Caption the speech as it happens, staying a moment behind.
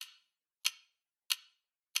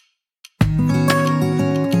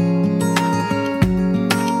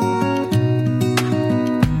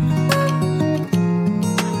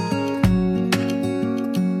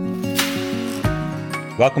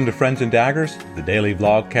Welcome to Friends and Daggers, the daily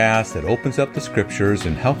vlogcast that opens up the scriptures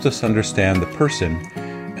and helps us understand the person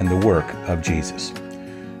and the work of Jesus.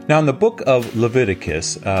 Now, in the book of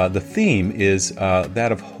Leviticus, the theme is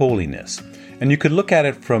that of holiness. And you could look at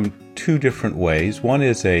it from two different ways. One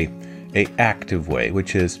is a active way,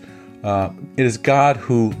 which is it is God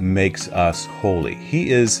who makes us holy.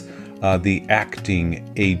 He is the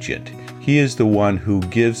acting agent. He is the one who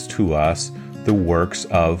gives to us the works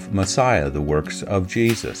of Messiah, the works of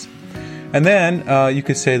Jesus. And then you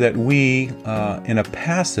could say that we, in a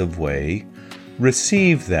passive way,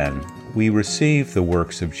 receive then. We receive the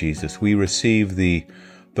works of Jesus. We receive the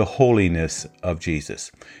holiness of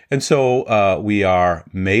Jesus. And so we are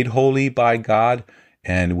made holy by God,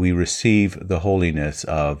 and we receive the holiness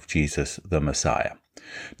of Jesus, the Messiah.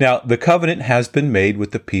 Now, the covenant has been made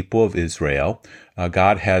with the people of Israel.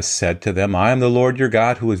 God has said to them, I am the Lord your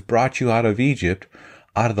God who has brought you out of Egypt,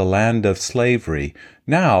 out of the land of slavery.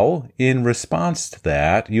 Now, in response to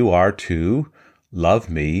that, you are to love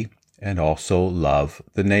me and also love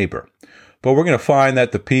the neighbor. But we're going to find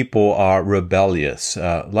that the people are rebellious,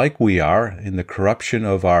 like we are in the corruption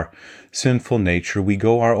of our sinful nature. We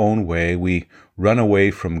go our own way. We run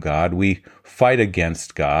away from God. We fight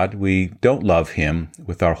against God. We don't love Him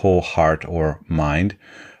with our whole heart or mind.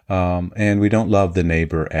 And we don't love the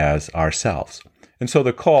neighbor as ourselves. And so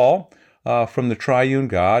the call from the triune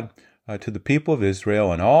God to the people of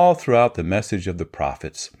Israel and all throughout the message of the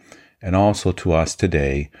prophets and also to us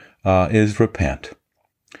today is repent.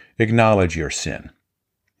 Acknowledge your sin.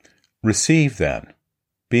 Receive then.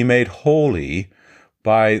 Be made holy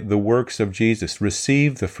by the works of Jesus.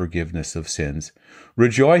 Receive the forgiveness of sins.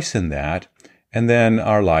 Rejoice in that. And then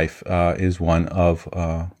our life is one of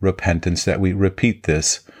repentance, that we repeat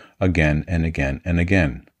this again and again and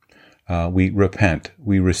again. We repent,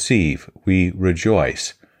 we receive, we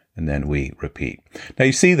rejoice, and then we repeat. Now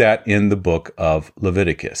you see that in the book of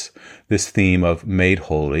Leviticus, this theme of made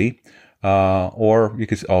holy, or you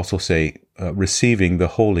could also say receiving the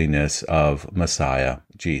holiness of Messiah,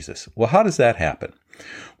 Jesus. Well, how does that happen?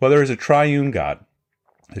 Well, there is a triune God.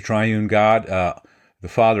 The triune God, the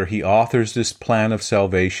Father, He authors this plan of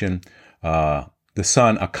salvation. The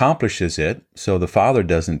Son accomplishes it, so the Father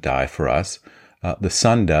doesn't die for us. The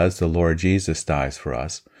Son does. The Lord Jesus dies for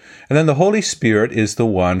us. And then the Holy Spirit is the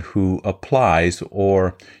one who applies,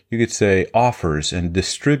 or you could say offers and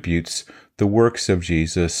distributes the works of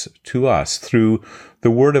Jesus to us through the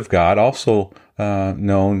Word of God, also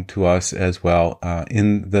known to us as well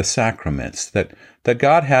in the sacraments, that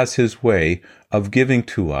God has His way of giving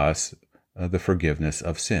to us the forgiveness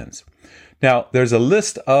of sins. Now, there's a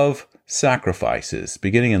list of sacrifices,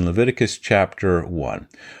 beginning in Leviticus chapter 1.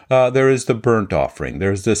 There is the burnt offering,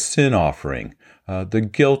 there's the sin offering, the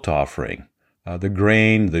guilt offering, the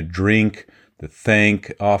grain, the drink, the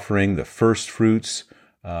thank offering, the first fruits,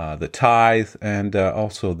 the tithe, and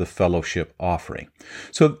also the fellowship offering.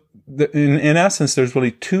 So in essence, there's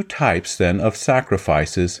really two types then of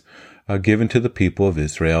sacrifices given to the people of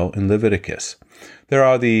Israel in Leviticus. There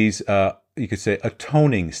are these you could say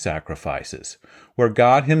atoning sacrifices, where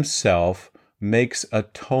God Himself makes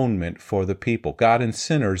atonement for the people. God and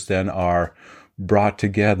sinners then are brought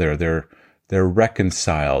together. They're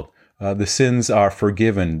reconciled. The sins are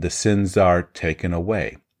forgiven. The sins are taken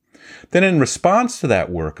away. Then in response to that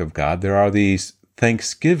work of God, there are these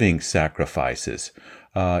thanksgiving sacrifices.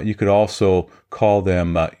 You could also call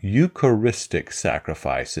them Eucharistic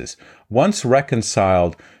sacrifices. Once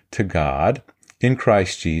reconciled to God, in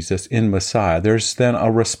Christ Jesus, in Messiah, there's then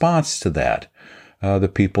a response to that. The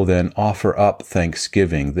people then offer up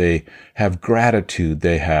thanksgiving. They have gratitude.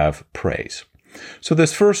 They have praise. So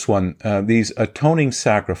this first one, these atoning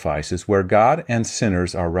sacrifices where God and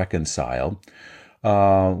sinners are reconciled,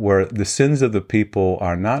 where the sins of the people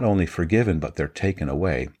are not only forgiven, but they're taken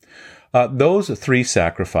away. Those three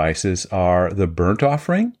sacrifices are the burnt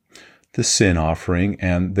offering, the sin offering,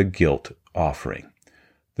 and the guilt offering.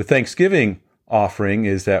 The thanksgiving offering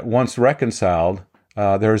is that once reconciled,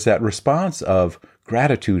 there's that response of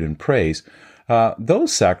gratitude and praise.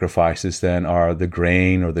 Those sacrifices then are the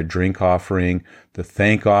grain or the drink offering, the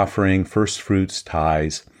thank offering, first fruits,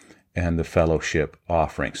 tithes, and the fellowship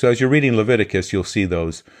offering. So as you're reading Leviticus, you'll see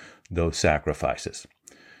those sacrifices.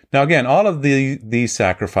 Now again, all of these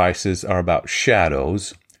sacrifices are about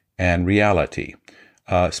shadows and reality.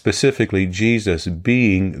 Specifically Jesus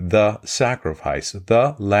being the sacrifice,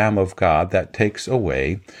 the Lamb of God that takes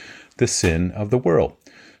away the sin of the world.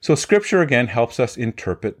 So Scripture again helps us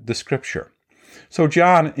interpret the Scripture. So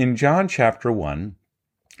in John chapter 1,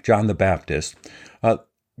 John the Baptist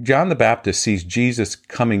sees Jesus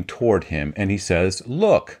coming toward him and he says,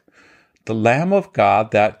 "Look, the Lamb of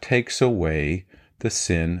God that takes away the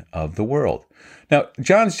sin of the world. Now,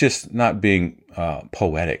 John's just not being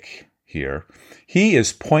poetic here. He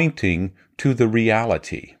is pointing to the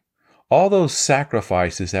reality. All those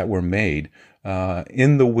sacrifices that were made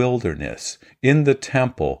in the wilderness, in the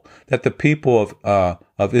temple, that the people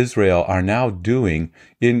of Israel are now doing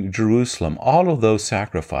in Jerusalem, all of those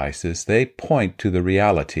sacrifices, they point to the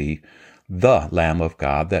reality, the Lamb of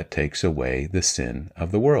God that takes away the sin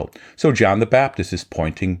of the world. So John the Baptist is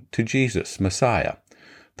pointing to Jesus, Messiah,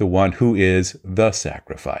 the one who is the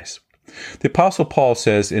sacrifice. The Apostle Paul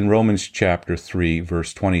says in Romans chapter 3,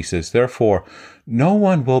 verse 20, he says, "Therefore, no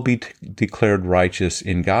one will be declared righteous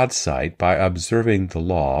in God's sight by observing the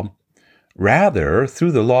law. Rather,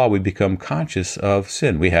 through the law we become conscious of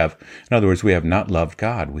sin." In other words, we have not loved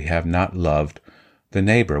God. We have not loved the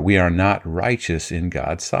neighbor. We are not righteous in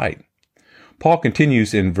God's sight. Paul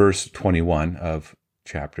continues in verse 21 of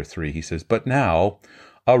chapter 3. He says, "But now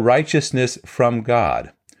a righteousness from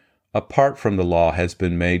God, apart from the law, has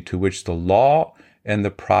been made, to which the law and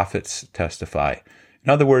the prophets testify."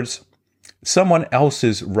 In other words, someone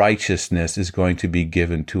else's righteousness is going to be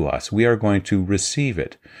given to us. We are going to receive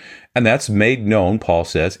it. And that's made known, Paul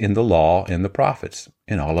says, in the law and the prophets,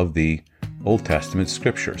 in all of the Old Testament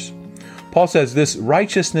scriptures. Paul says this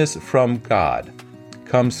righteousness from God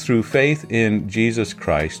comes through faith in Jesus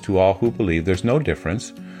Christ to all who believe. There's no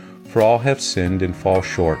difference, for all have sinned and fall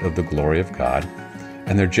short of the glory of God,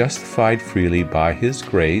 and they're justified freely by His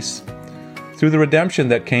grace through the redemption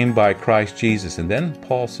that came by Christ Jesus. And then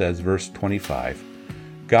Paul says, verse 25,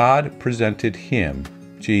 God presented Him,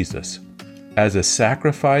 Jesus, as a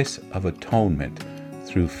sacrifice of atonement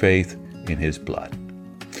through faith in His blood.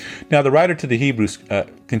 Now, the writer to the Hebrews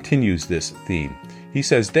continues this theme. He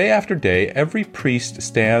says, day after day, every priest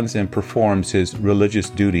stands and performs his religious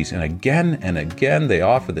duties, and again they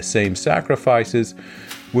offer the same sacrifices,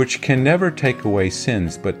 which can never take away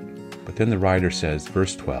sins. But then the writer says,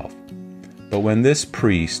 verse 12, but when this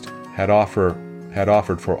priest had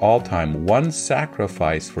offered for all time one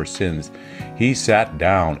sacrifice for sins, he sat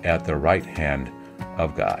down at the right hand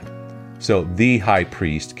of God. So the high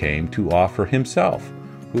priest came to offer himself,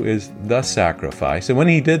 who is the sacrifice. And when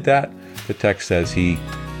he did that, the text says he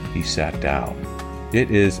sat down.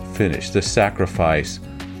 It is finished. The sacrifice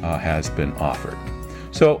has been offered.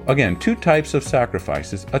 So again, two types of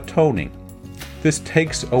sacrifices. Atoning. This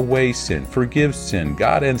takes away sin, forgives sin.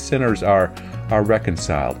 God and sinners are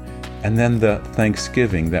reconciled. And then the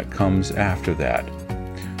thanksgiving that comes after that.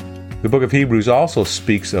 The book of Hebrews also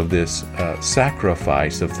speaks of this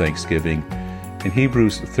sacrifice of thanksgiving. In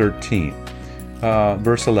Hebrews 13,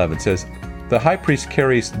 verse 11 says, the high priest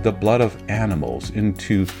carries the blood of animals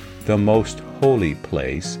into the most holy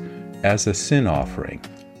place as a sin offering.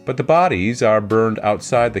 But the bodies are burned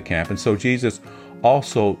outside the camp, and so Jesus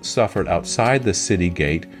also suffered outside the city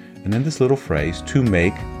gate, and then this little phrase, to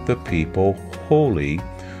make the people holy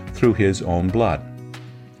through His own blood.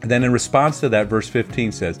 And then in response to that, verse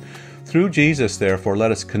 15 says, through Jesus, therefore,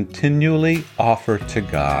 let us continually offer to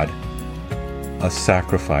God a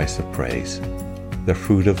sacrifice of praise, the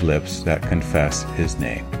fruit of lips that confess His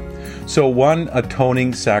name. So one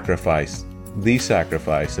atoning sacrifice, the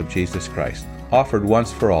sacrifice of Jesus Christ, offered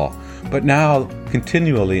once for all. But now,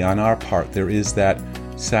 continually on our part, there is that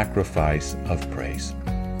sacrifice of praise.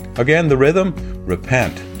 Again, the rhythm,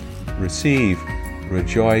 repent, receive,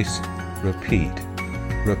 rejoice, repeat.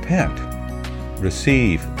 Repent,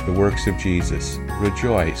 receive the works of Jesus,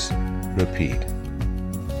 rejoice, repeat.